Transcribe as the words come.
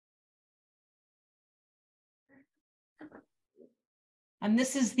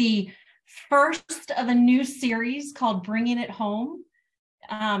This is the first of a new series called Bringing It Home.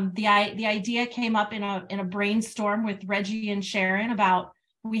 The idea came up in a brainstorm with Reggie and Sharon about,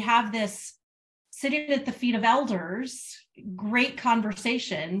 we have this sitting at the feet of elders, great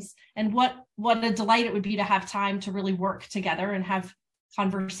conversations, and what a delight it would be to have time to really work together and have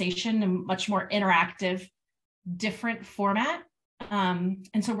conversation in a much more interactive, different format. And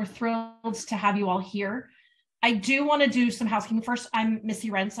so we're thrilled to have you all here. I do want to do some housekeeping. First, I'm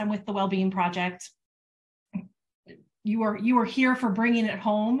Missy Rentz. I'm with the Wellbeing Project. You are here for Bringing It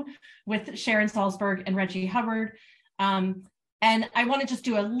Home with Sharon Salzberg and Reggie Hubbard. And I want to just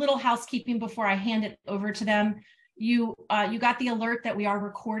do a little housekeeping before I hand it over to them. You got the alert that we are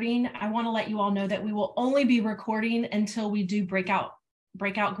recording. I want to let you all know that we will only be recording until we do breakout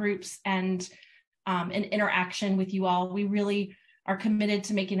groups and an interaction with you all. We really are committed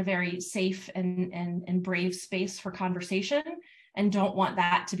to making a very safe and brave space for conversation, and don't want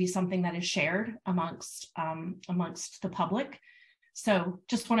that to be something that is shared amongst the public. So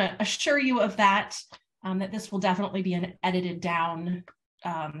just want to assure you of that, that this will definitely be an edited down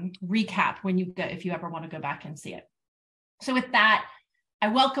recap when you go, if you ever want to go back and see it. So with that, I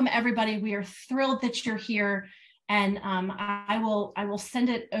welcome everybody. We are thrilled that you're here. And I will send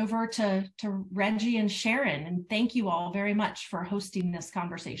it over to Reggie and Sharon. And thank you all very much for hosting this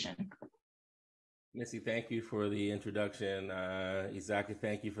conversation. Missy, thank you for the introduction. Izaki,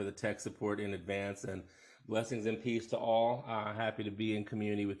 thank you for the tech support in advance, and blessings and peace to all. Happy to be in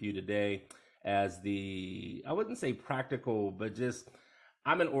community with you today as I wouldn't say practical, but just,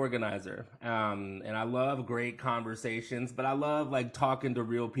 I'm an organizer, and I love great conversations, but I love like talking to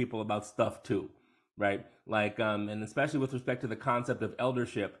real people about stuff too, right? Like, and especially with respect to the concept of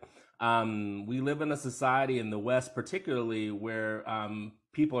eldership. We live in a society in the West, particularly, where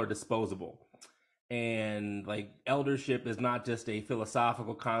people are disposable. And like eldership is not just a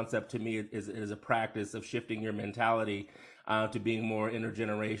philosophical concept. To me, it is a practice of shifting your mentality to being more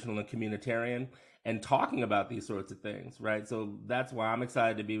intergenerational and communitarian and talking about these sorts of things, right? So that's why I'm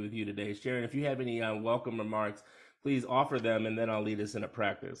excited to be with you today. Sharon, if you have any welcome remarks, please offer them, and then I'll lead us in a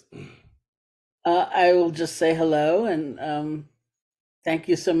practice. I will just say hello, and thank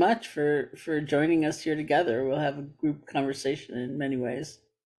you so much for joining us here together. We'll have a group conversation in many ways.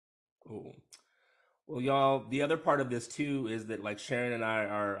 Cool. Well, y'all, the other part of this too is that like Sharon and I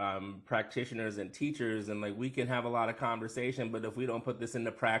are practitioners and teachers, and like we can have a lot of conversation, but if we don't put this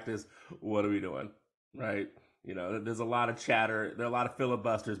into practice, what are we doing, right? You know, there's a lot of chatter, there are a lot of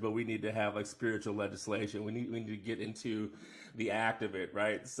filibusters, but we need to have like spiritual legislation. We need to get into the act of it,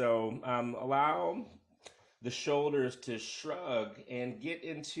 right? So allow the shoulders to shrug and get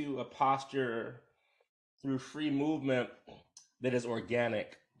into a posture through free movement that is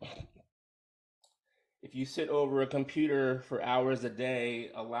organic. If you sit over a computer for hours a day,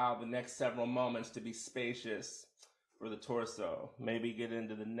 allow the next several moments to be spacious for the torso. Maybe get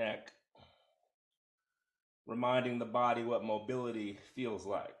into the neck, reminding the body what mobility feels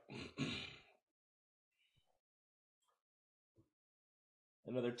like.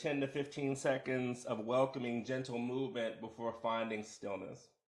 Another 10 to 15 seconds of welcoming gentle movement before finding stillness.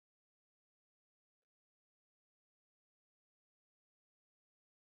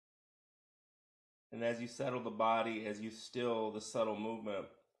 And as you settle the body, as you still the subtle movement,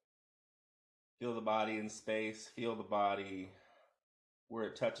 feel the body in space, feel the body where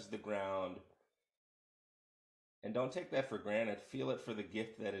it touches the ground. And don't take that for granted. Feel it for the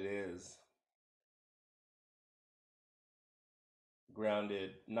gift that it is.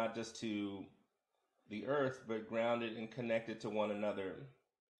 Grounded, not just to the earth, but grounded and connected to one another.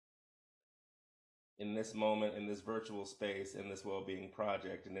 In this moment, in this virtual space, in this well-being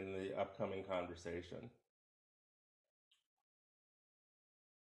project, and in the upcoming conversation.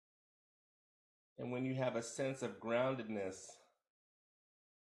 And when you have a sense of groundedness,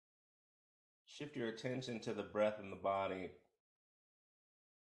 shift your attention to the breath in the body.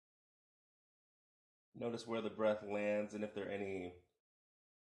 Notice where the breath lands and if there are any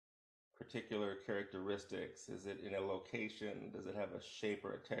particular characteristics. Is it in a location? Does it have a shape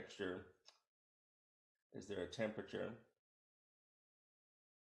or a texture? Is there a temperature?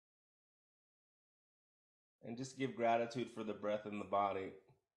 And just give gratitude for the breath in the body.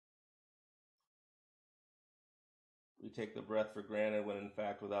 We take the breath for granted when in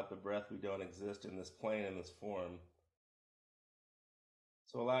fact without the breath we don't exist in this plane, in this form.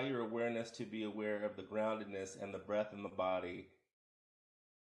 So allow your awareness to be aware of the groundedness and the breath in the body,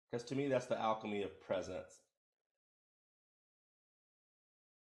 because to me that's the alchemy of presence.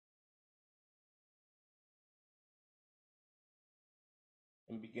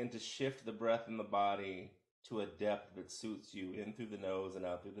 And begin to shift the breath in the body to a depth that suits you, in through the nose and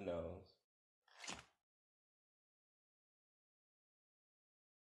out through the nose.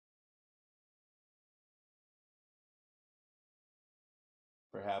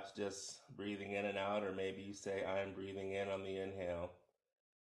 Perhaps just breathing in and out, or maybe you say, I am breathing in on the inhale.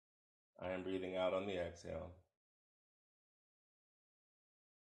 I am breathing out on the exhale.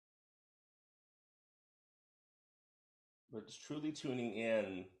 But just truly tuning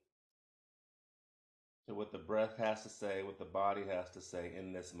in to what the breath has to say, what the body has to say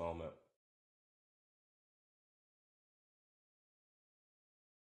in this moment.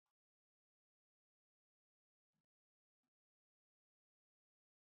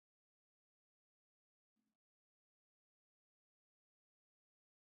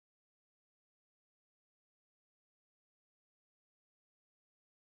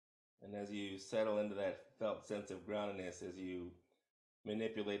 And as you settle into that felt sense of groundedness, as you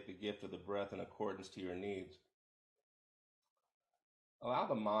manipulate the gift of the breath in accordance to your needs, allow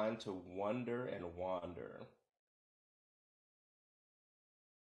the mind to wonder and wander.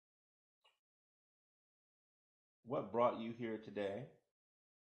 What brought you here today?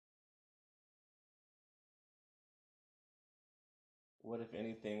 What, if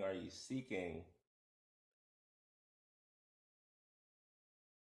anything, are you seeking?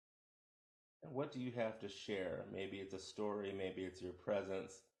 And what do you have to share? Maybe it's a story, maybe it's your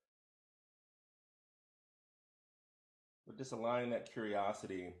presence. But just allowing that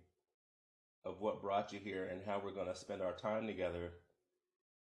curiosity of what brought you here and how we're going to spend our time together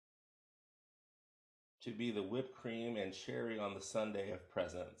to be the whipped cream and cherry on the sundae of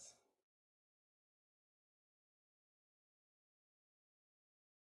presence.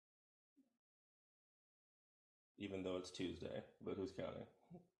 Even though it's Tuesday, but who's counting?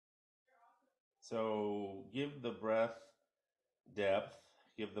 So give the breath depth,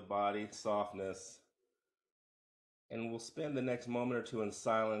 give the body softness, and we'll spend the next moment or two in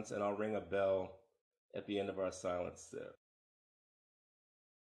silence, and I'll ring a bell at the end of our silence there.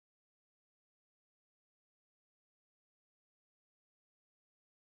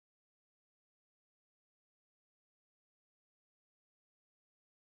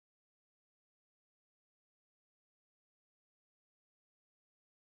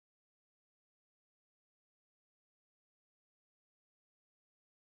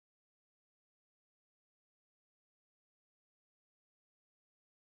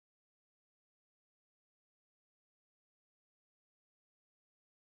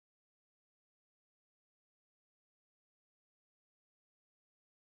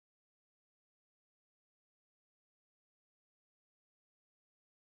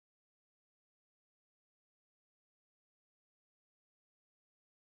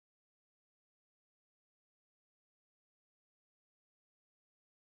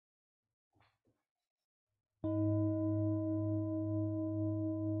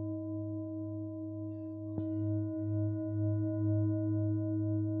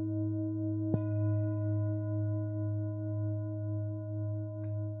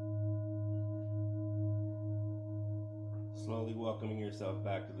 Slowly welcoming yourself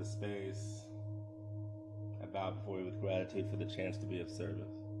back to the space. I bow before you with gratitude for the chance to be of service.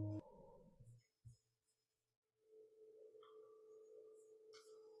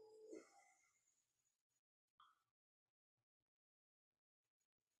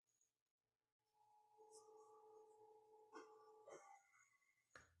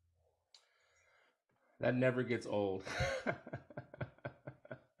 That never gets old.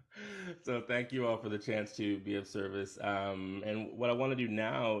 So thank you all for the chance to be of service. And what I want to do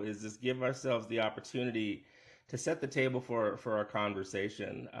now is just give ourselves the opportunity to set the table for our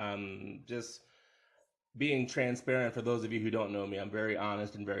conversation. Just being transparent, for those of you who don't know me, I'm very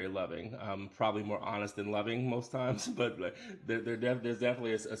honest and very loving. Probably more honest than loving most times, but there's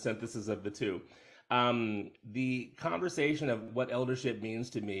definitely a synthesis of the two. The conversation of what eldership means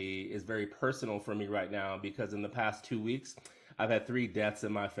to me is very personal for me right now, because in the past 2 weeks, I've had 3 deaths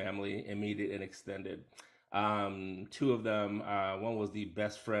in my family, immediate and extended. 2 of them, one was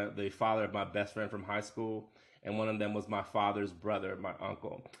the father of my best friend from high school, and one of them was my father's brother, my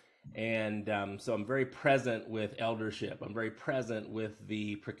uncle. And so I'm very present with eldership. I'm very present with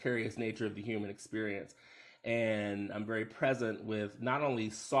the precarious nature of the human experience. And I'm very present with not only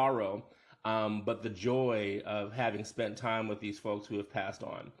sorrow, but the joy of having spent time with these folks who have passed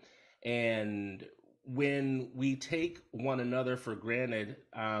on. And when we take one another for granted,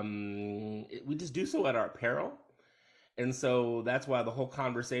 we just do so at our peril. And so that's why the whole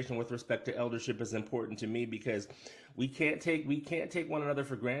conversation with respect to eldership is important to me, because we can't take one another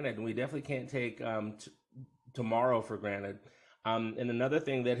for granted, and we definitely can't take tomorrow for granted. And another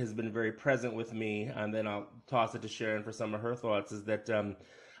thing that has been very present with me, and then I'll toss it to Sharon for some of her thoughts, is that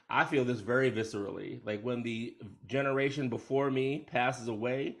I feel this very viscerally. Like when the generation before me passes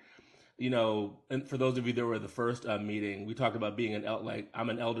away, and for those of you that were at the first meeting, we talked about being like I'm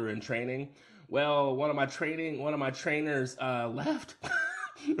an elder in training. Well, one of my trainers left.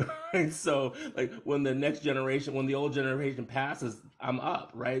 Right? So like when the old generation passes, I'm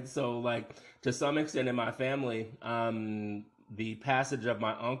up, right? So like to some extent in my family, the passage of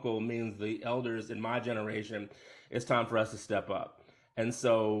my uncle means the elders in my generation, it's time for us to step up. And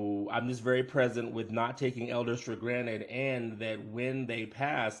so I'm just very present with not taking elders for granted, and that when they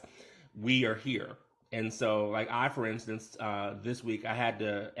pass, we are here. And so, like for instance, this week I had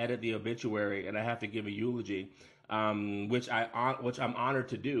to edit the obituary, and I have to give a eulogy, which I'm honored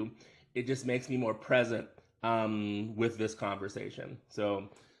to do. It just makes me more present with this conversation. So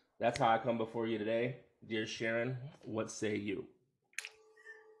that's how I come before you today. Dear Sharon, what say you?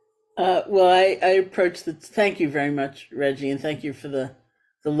 Well, I approach thank you very much, Reggie, and thank you for the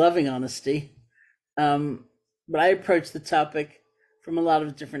loving honesty. But I approach the topic from a lot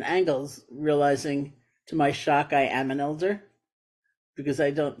of different angles, realizing to my shock, I am an elder because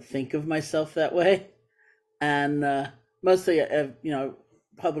I don't think of myself that way. And mostly,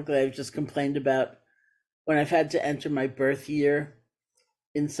 publicly, I've just complained about when I've had to enter my birth year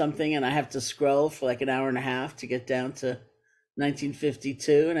in something and I have to scroll for like an hour and a half to get down to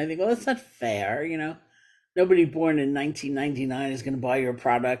 1952. And I think, well, that's not fair. Nobody born in 1999 is going to buy your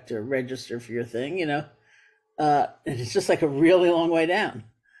product or register for your thing, and it's just like a really long way down.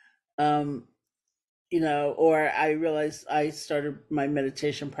 Or I realized I started my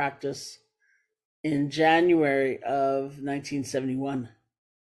meditation practice in January of 1971.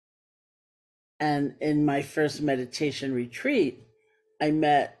 And in my first meditation retreat, I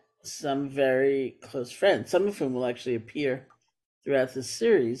met some very close friends, some of whom will actually appear throughout this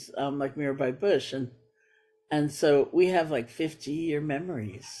series, like Mirabai Bush. And so we have like 50-year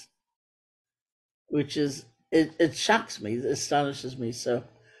memories, which is, it shocks me, it astonishes me. So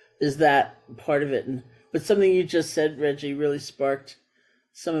is that part of it. But something you just said, Reggie, really sparked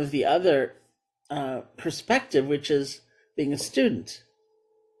some of the other perspective, which is being a student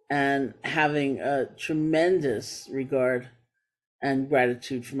and having a tremendous regard and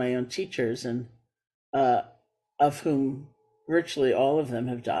gratitude for my own teachers, and of whom virtually all of them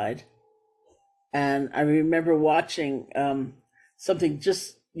have died. And I remember watching something,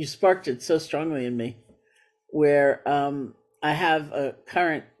 you sparked it so strongly in me, where I have a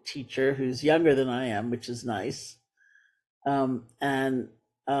current teacher who's younger than I am, which is nice. And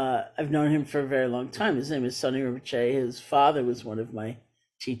I've known him for a very long time. His name is Sonny Rinpoche. His father was one of my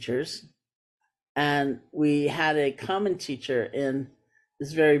teachers. And we had a common teacher in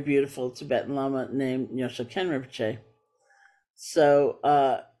this very beautiful Tibetan Lama named Nyosho Ken Rinpoche. So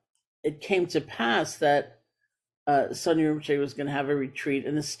it came to pass that Sonny Rinpoche was going to have a retreat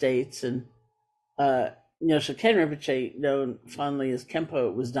in the States, and Nyosho Ken Rinpoche, known fondly as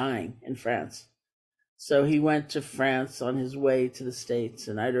Khenpo, was dying in France. So he went to France on his way to the States,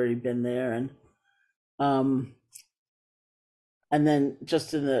 and I'd already been there. And then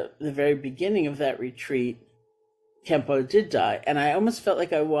just in the very beginning of that retreat, Khenpo did die. And I almost felt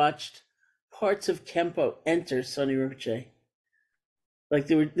like I watched parts of Khenpo enter Sonny Rinpoche. Like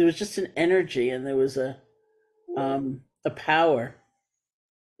there was just an energy, and there was a power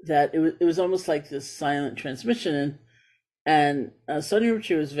that it was almost like this silent transmission. And Sonny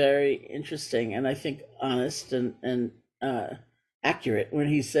Rinpoche was very interesting, and I think honest and accurate when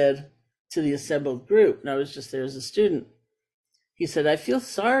he said to the assembled group, and I was just there as a student, he said, I feel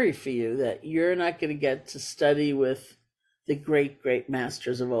sorry for you that you're not going to get to study with the great, great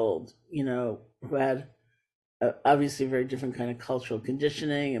masters of old, who had obviously a very different kind of cultural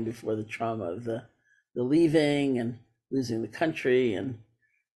conditioning, and before the trauma of the leaving and losing the country, and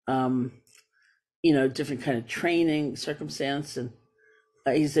different kind of training circumstance. And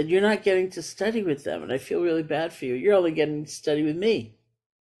he said, you're not getting to study with them, and I feel really bad for you. You're only getting to study with me.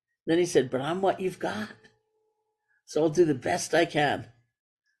 Then he said, but I'm what you've got, so I'll do the best I can.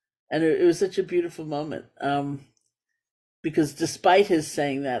 And it was such a beautiful moment, because despite his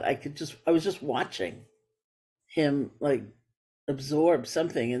saying that, I was just watching him like absorb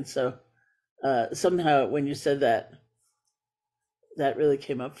something. And so somehow when you said that really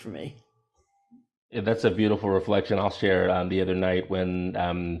came up for me. Yeah, that's a beautiful reflection. I'll share the other night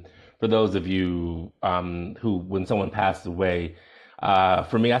when, for those of you when someone passes away,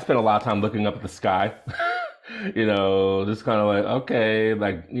 for me, I spent a lot of time looking up at the sky, just kind of like, okay,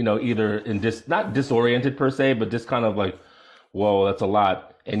 like, either in not disoriented per se, but just kind of like, whoa, that's a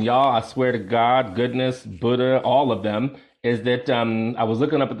lot. And y'all, I swear to God, goodness, Buddha, all of them, is that I was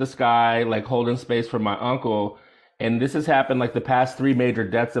looking up at the sky, like holding space for my uncle. And this has happened like the past three major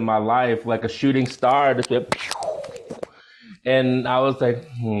deaths in my life, like a shooting star just went, and I was like,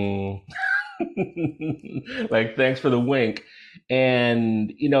 like, thanks for the wink.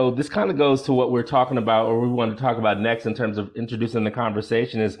 And, this kind of goes to what we're talking about, or we want to talk about next in terms of introducing the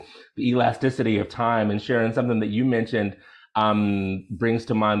conversation, is the elasticity of time. And Sharon, something that you mentioned brings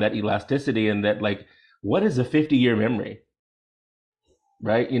to mind that elasticity, and that, like, what is a 50-year memory?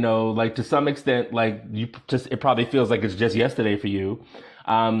 Right? Like, to some extent, like, it probably feels like it's just yesterday for you.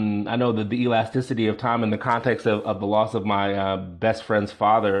 I know that the elasticity of time in the context of the loss of my best friend's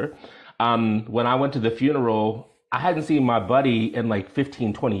father, when I went to the funeral, I hadn't seen my buddy in like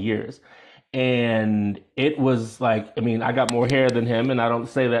 15, 20 years. And it was like, I got more hair than him, and I don't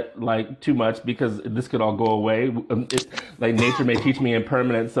say that like too much because this could all go away. Like, nature may teach me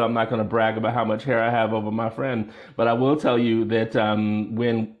impermanence, so I'm not going to brag about how much hair I have over my friend. But I will tell you that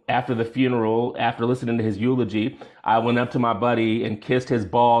when after the funeral, after listening to his eulogy, I went up to my buddy and kissed his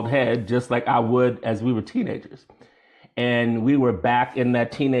bald head just like I would as we were teenagers. And we were back in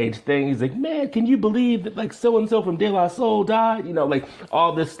that teenage thing. He's like, man, can you believe that like so-and-so from De La Soul died? Like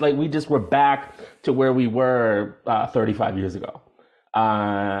all this, like we just were back to where we were 35 years ago.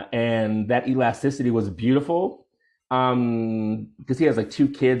 And that elasticity was beautiful. Because he has like two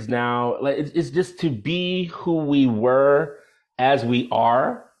kids now. Like it's just to be who we were as we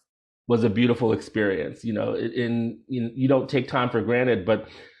are was a beautiful experience. You don't take time for granted, but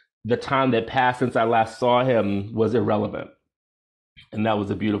the time that passed since I last saw him was irrelevant. And that was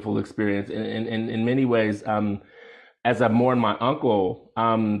a beautiful experience. And in many ways, as I mourn my uncle,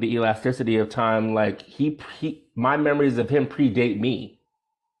 the elasticity of time, like my memories of him predate me,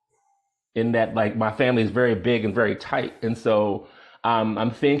 in that like my family is very big and very tight. And so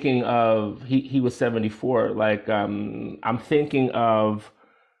I'm thinking of, he was 74. Like, I'm thinking of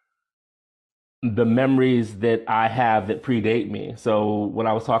the memories that I have that predate me. So when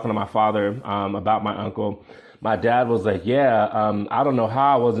I was talking to my father about my uncle, my dad was like, yeah, I don't know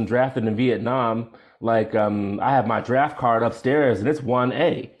how I wasn't drafted in Vietnam. Like, I have my draft card upstairs and it's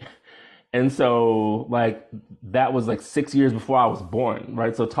 1A. And so like that was like 6 years before I was born,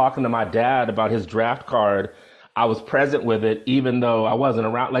 right? So talking to my dad about his draft card, I was present with it, even though I wasn't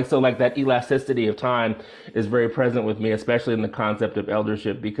around. Like, so like that elasticity of time is very present with me, especially in the concept of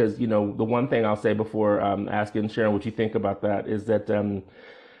eldership, because, the one thing I'll say before asking Sharon what you think about that is that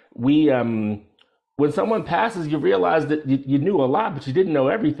when someone passes, you realize that you knew a lot, but you didn't know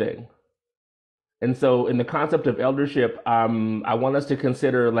everything. And so in the concept of eldership, I want us to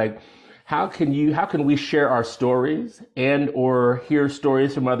consider, like, how can we share our stories and or hear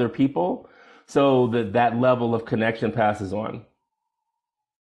stories from other people so that level of connection passes on?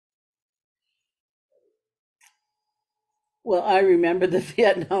 Well, I remember the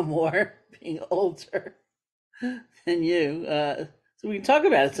Vietnam War, being older than you. So we can talk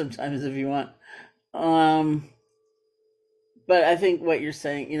about it sometimes if you want. But I think what you're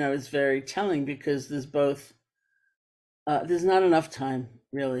saying, is very telling, because there's not enough time,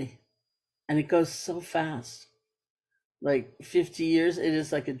 really. And it goes so fast. Like 50 years, it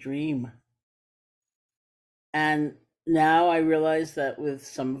is like a dream. And now I realize that with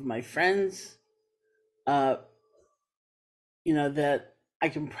some of my friends, that I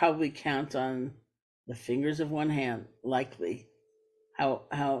can probably count on the fingers of one hand, likely,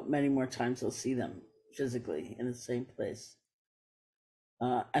 how many more times I'll see them physically in the same place.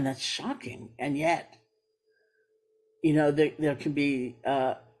 And that's shocking. And yet, there can be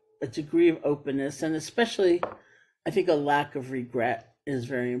a degree of openness, and especially, I think a lack of regret is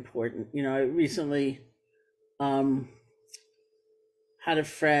very important. I recently had a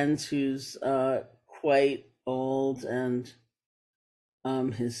friend who's quite old, and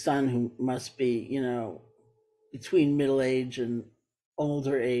his son, who must be, between middle age and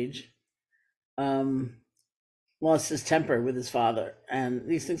older age, lost his temper with his father. And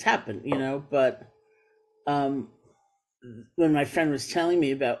these things happen, but when my friend was telling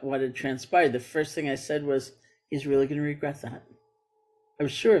me about what had transpired, the first thing I said was, he's really going to regret that. I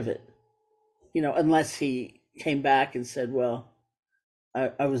was sure of it, unless he came back and said, well,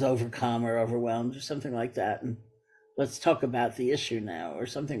 I was overcome or overwhelmed or something like that, and let's talk about the issue now, or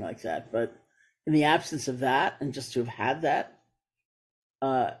something like that. But in the absence of that, and just to have had that,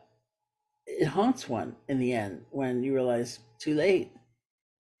 it haunts one in the end when you realize too late.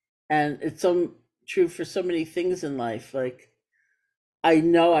 And it's true for so many things in life. Like, I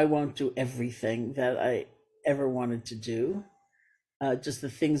know I won't do everything that I ever wanted to do. Just the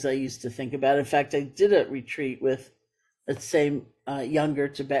things I used to think about. In fact, I did a retreat with that same younger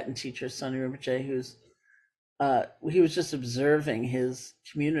Tibetan teacher, Sonny Rinpoche, who's he was just observing his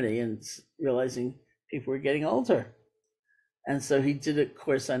community and realizing people were getting older. And so he did a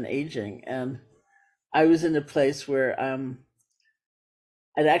course on aging. And I was in a place where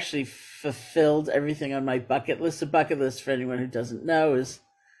I'd actually fulfilled everything on my bucket list. A bucket list, for anyone who doesn't know, is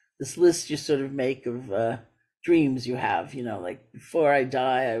this list you sort of make of dreams you have, like before I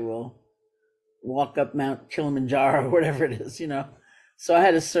die, I will walk up Mount Kilimanjaro or whatever it is, So I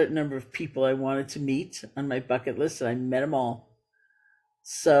had a certain number of people I wanted to meet on my bucket list, and I met them all.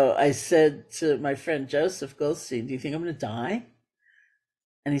 So I said to my friend Joseph Goldstein, do you think I'm going to die?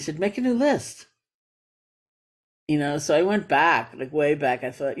 And he said, make a new list. So I went back, like way back.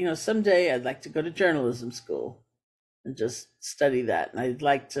 I thought, someday I'd like to go to journalism school and just study that. And I'd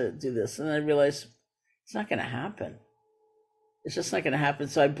like to do this. And then I realized it's not going to happen. It's just not going to happen.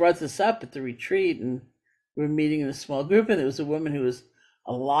 So I brought this up at the retreat, and we were meeting in a small group. And there was a woman who was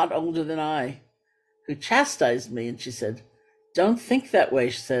a lot older than I who chastised me. And she said, don't think that way.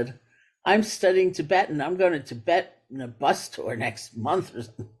 She said, I'm studying Tibetan. I'm going to Tibet in a bus tour next month or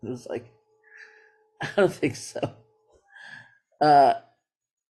something. It was like, I don't think so.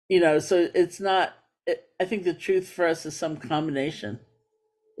 So it's not, I think the truth for us is some combination.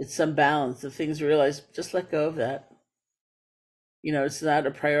 It's some balance. The things we realize, just let go of that. It's not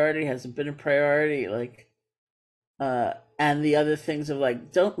a priority, hasn't been a priority. And the other things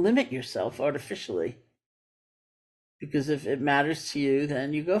of don't limit yourself artificially. Because if it matters to you,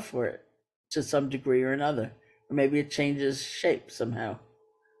 then you go for it to some degree or another. Or maybe it changes shape somehow.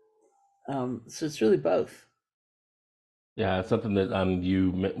 So it's really both. Yeah, it's something that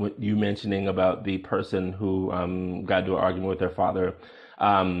you mentioning about the person who got into an argument with their father.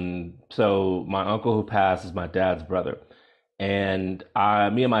 So my uncle who passed is my dad's brother, and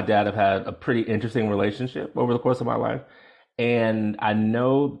me and my dad have had a pretty interesting relationship over the course of my life. And I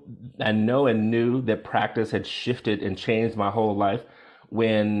know and knew that practice had shifted and changed my whole life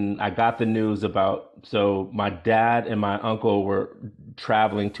when I got the news so my dad and my uncle were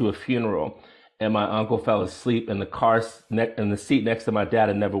traveling to a funeral, and my uncle fell asleep in the seat next to my dad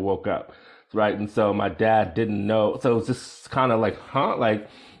and never woke up. Right. And so my dad didn't know. So it was just kind of like, huh? Like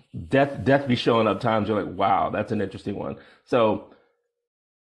death be showing up times. You're like, wow, that's an interesting one. So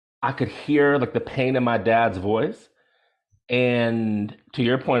I could hear the pain in my dad's voice. And to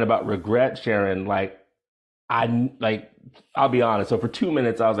your point about regret, Sharon, I'll be honest. So for 2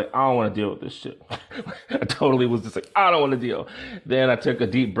 minutes, I was like, I don't want to deal with this shit. I totally was just like, I don't want to deal. Then I took a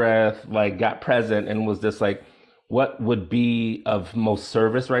deep breath, got present, and was just like, what would be of most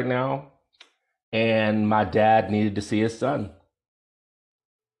service right now? And my dad needed to see his son.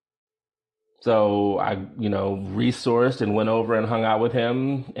 So I, resourced and went over and hung out with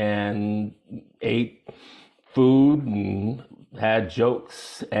him and ate food and had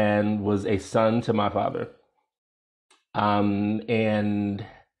jokes and was a son to my father. And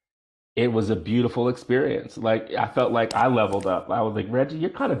it was a beautiful experience. I felt like I leveled up. I was like, Reggie, you're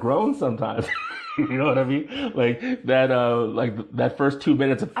kind of grown sometimes. You know what I mean? That first 2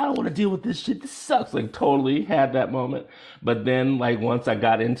 minutes of, I don't want to deal with this shit. This sucks. Totally had that moment. But then once I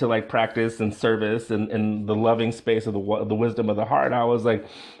got into practice and service and the loving space of the wisdom of the heart, I was like,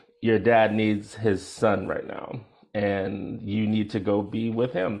 your dad needs his son right now, and you need to go be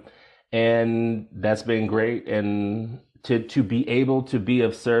with him. And that's been great. And to be able to be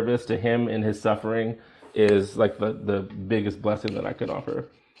of service to him in his suffering is the biggest blessing that I could offer.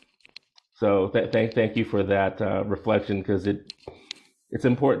 So thank you for that reflection, because it's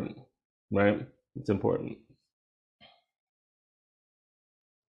important, right? It's important.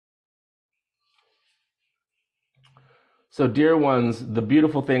 So, dear ones, the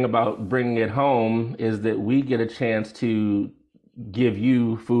beautiful thing about bringing it home is that we get a chance to give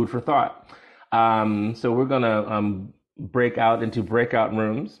you food for thought. So we're going to break out into breakout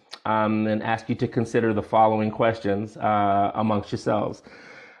rooms and ask you to consider the following questions amongst yourselves.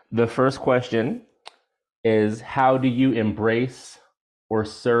 The first question is, how do you embrace or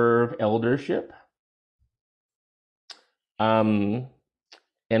serve eldership? And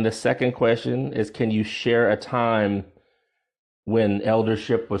the second question is, can you share a time when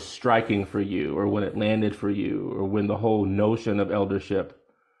eldership was striking for you, or when it landed for you, or when the whole notion of eldership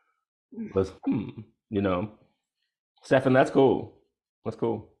was, Stefan, that's cool. That's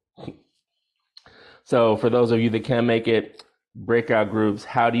cool. So for those of you that can make it, breakout groups,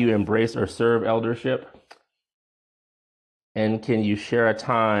 how do you embrace or serve eldership? And can you share a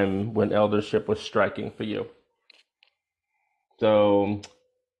time when eldership was striking for you? So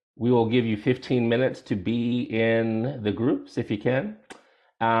we will give you 15 minutes to be in the groups if you can.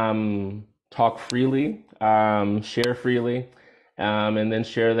 Talk freely, share freely, and then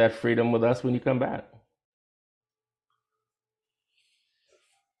share that freedom with us when you come back.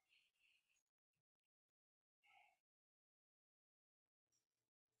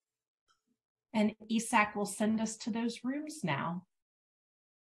 And Isak will send us to those rooms now.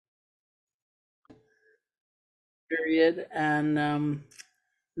 Period. And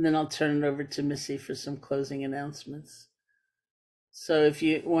then I'll turn it over to Missy for some closing announcements. So if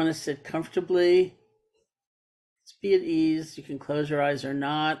you want to sit comfortably, just be at ease. You can close your eyes or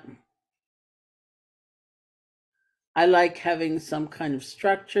not. I like having some kind of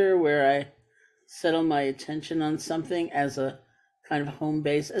structure where I settle my attention on something as a kind of home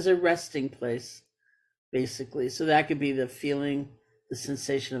base, as a resting place, basically. So that could be the feeling, the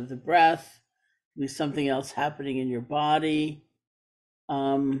sensation of the breath, be something else happening in your body.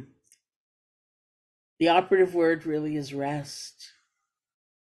 The operative word really is rest.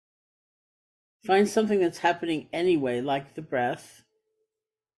 Find something that's happening anyway, like the breath,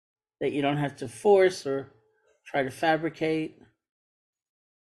 that you don't have to force or try to fabricate.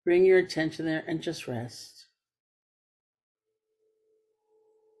 Bring your attention there and just rest.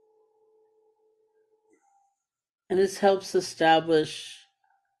 And this helps establish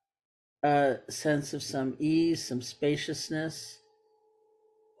a sense of some ease, some spaciousness,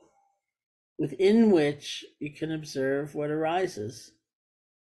 within which you can observe what arises.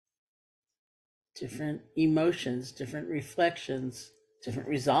 Different emotions, different reflections, different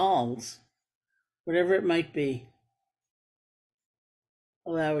resolves, whatever it might be.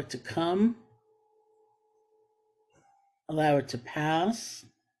 Allow it to come. Allow it to pass.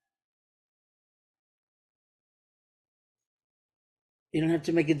 You don't have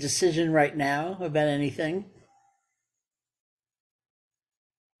to make a decision right now about anything.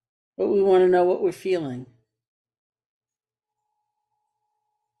 But we want to know what we're feeling.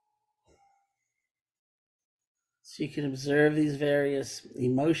 So you can observe these various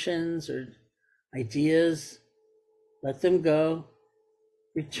emotions or ideas, let them go,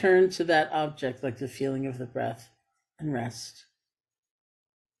 return to that object like the feeling of the breath, and rest.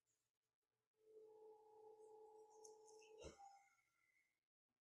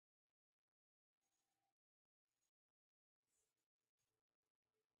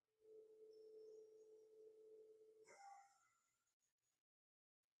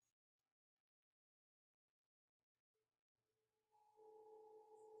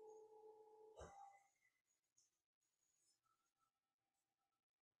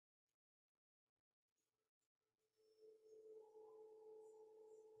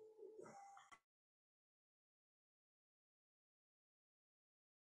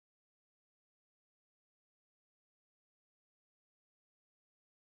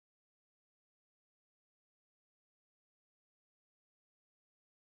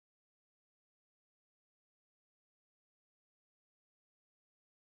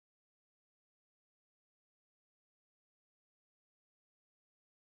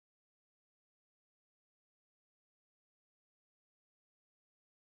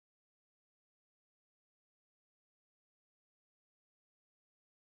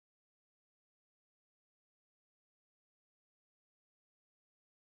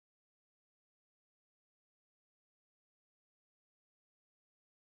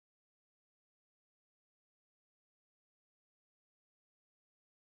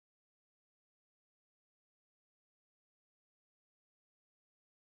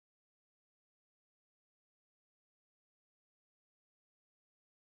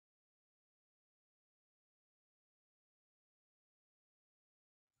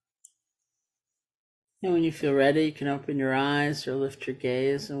 And when you feel ready, you can open your eyes or lift your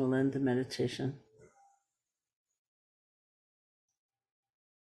gaze, and we'll end the meditation.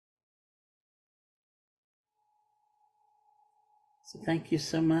 So thank you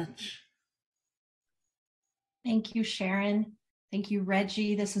so much. Thank you, Sharon. Thank you,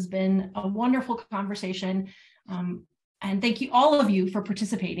 Reggie. This has been a wonderful conversation. And thank you, all of you, for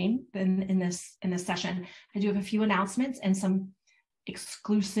participating in this session. I do have a few announcements and some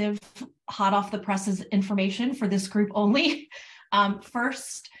exclusive, hot off the presses information for this group only.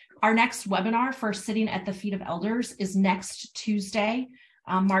 First, our next webinar for Sitting at the Feet of Elders is next Tuesday,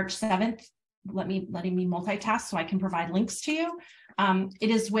 March 7th. Letting me multitask so I can provide links to you.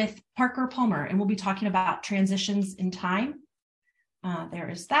 It is with Parker Palmer, and we'll be talking about transitions in time. There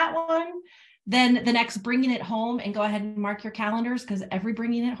is that one. Then the next Bringing It Home, and go ahead and mark your calendars because every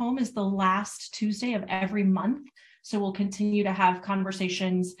Bringing It Home is the last Tuesday of every month. So we'll continue to have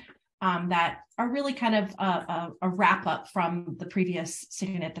conversations that are really kind of a wrap up from the previous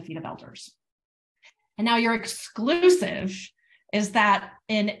Sitting at the Feet of Elders. And now your exclusive is that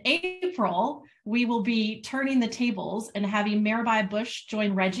in April, we will be turning the tables and having Mirabai Bush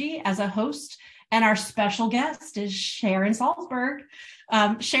join Reggie as a host. And our special guest is Sharon Salzberg.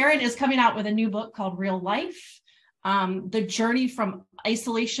 Sharon is coming out with a new book called Real Life. the journey from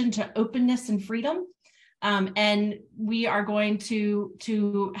isolation to openness and freedom. And we are going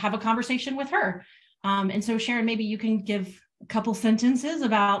to have a conversation with her. And so Sharon, maybe you can give a couple sentences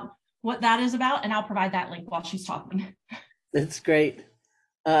about what that is about, and I'll provide that link while she's talking. That's great.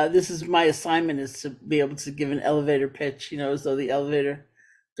 This is my assignment, is to be able to give an elevator pitch, as though the elevator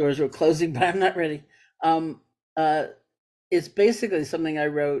doors were closing, but I'm not ready. It's basically something I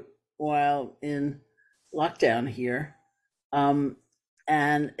wrote while in lockdown here.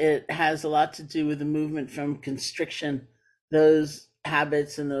 And it has a lot to do with the movement from constriction, those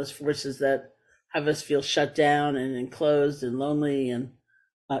habits and those forces that have us feel shut down and enclosed and lonely and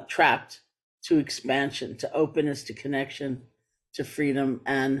trapped, to expansion, to openness, to connection, to freedom,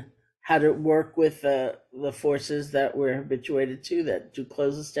 and how to work with the forces that we're habituated to, that do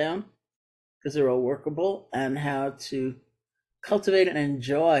close us down, because they're all workable, and how to cultivate and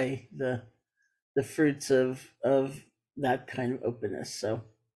enjoy the fruits of that kind of openness. So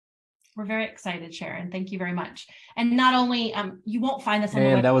we're very excited, Sharon. Thank you very much. And not only, you won't find this on the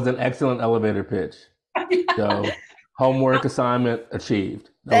website. And that was an excellent elevator pitch. So homework assignment achieved.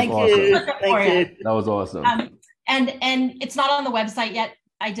 That was awesome. Thank you. That was awesome. And it's not on the website yet.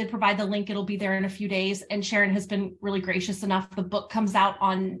 I did provide the link. It'll be there in a few days. And Sharon has been really gracious enough. The book comes out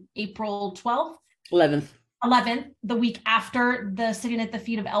on April 12th. 11th, the week after the Sitting at the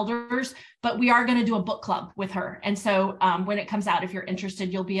Feet of Elders, but we are going to do a book club with her. And so when it comes out, if you're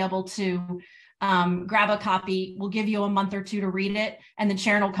interested, you'll be able to grab a copy. We'll give you a month or two to read it. And then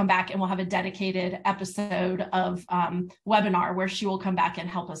Sharon will come back and we'll have a dedicated episode of webinar where she will come back and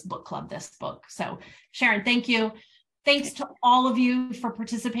help us book club this book. So Sharon, thank you. Thanks to all of you for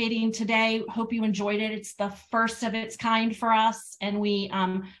participating today. Hope you enjoyed it. It's the first of its kind for us. And we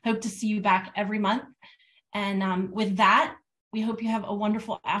hope to see you back every month. And with that, we hope you have a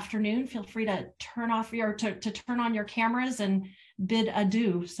wonderful afternoon. Feel free to turn off to turn on your cameras and bid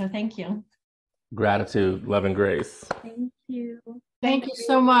adieu. So thank you. Gratitude, love, and grace. Thank you. Thank you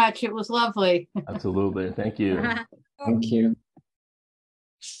so much. It was lovely. Absolutely. Thank you. Thank you.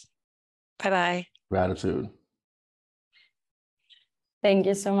 Bye-bye. Gratitude. Thank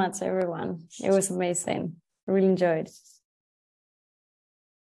you so much, everyone. It was amazing. I really enjoyed.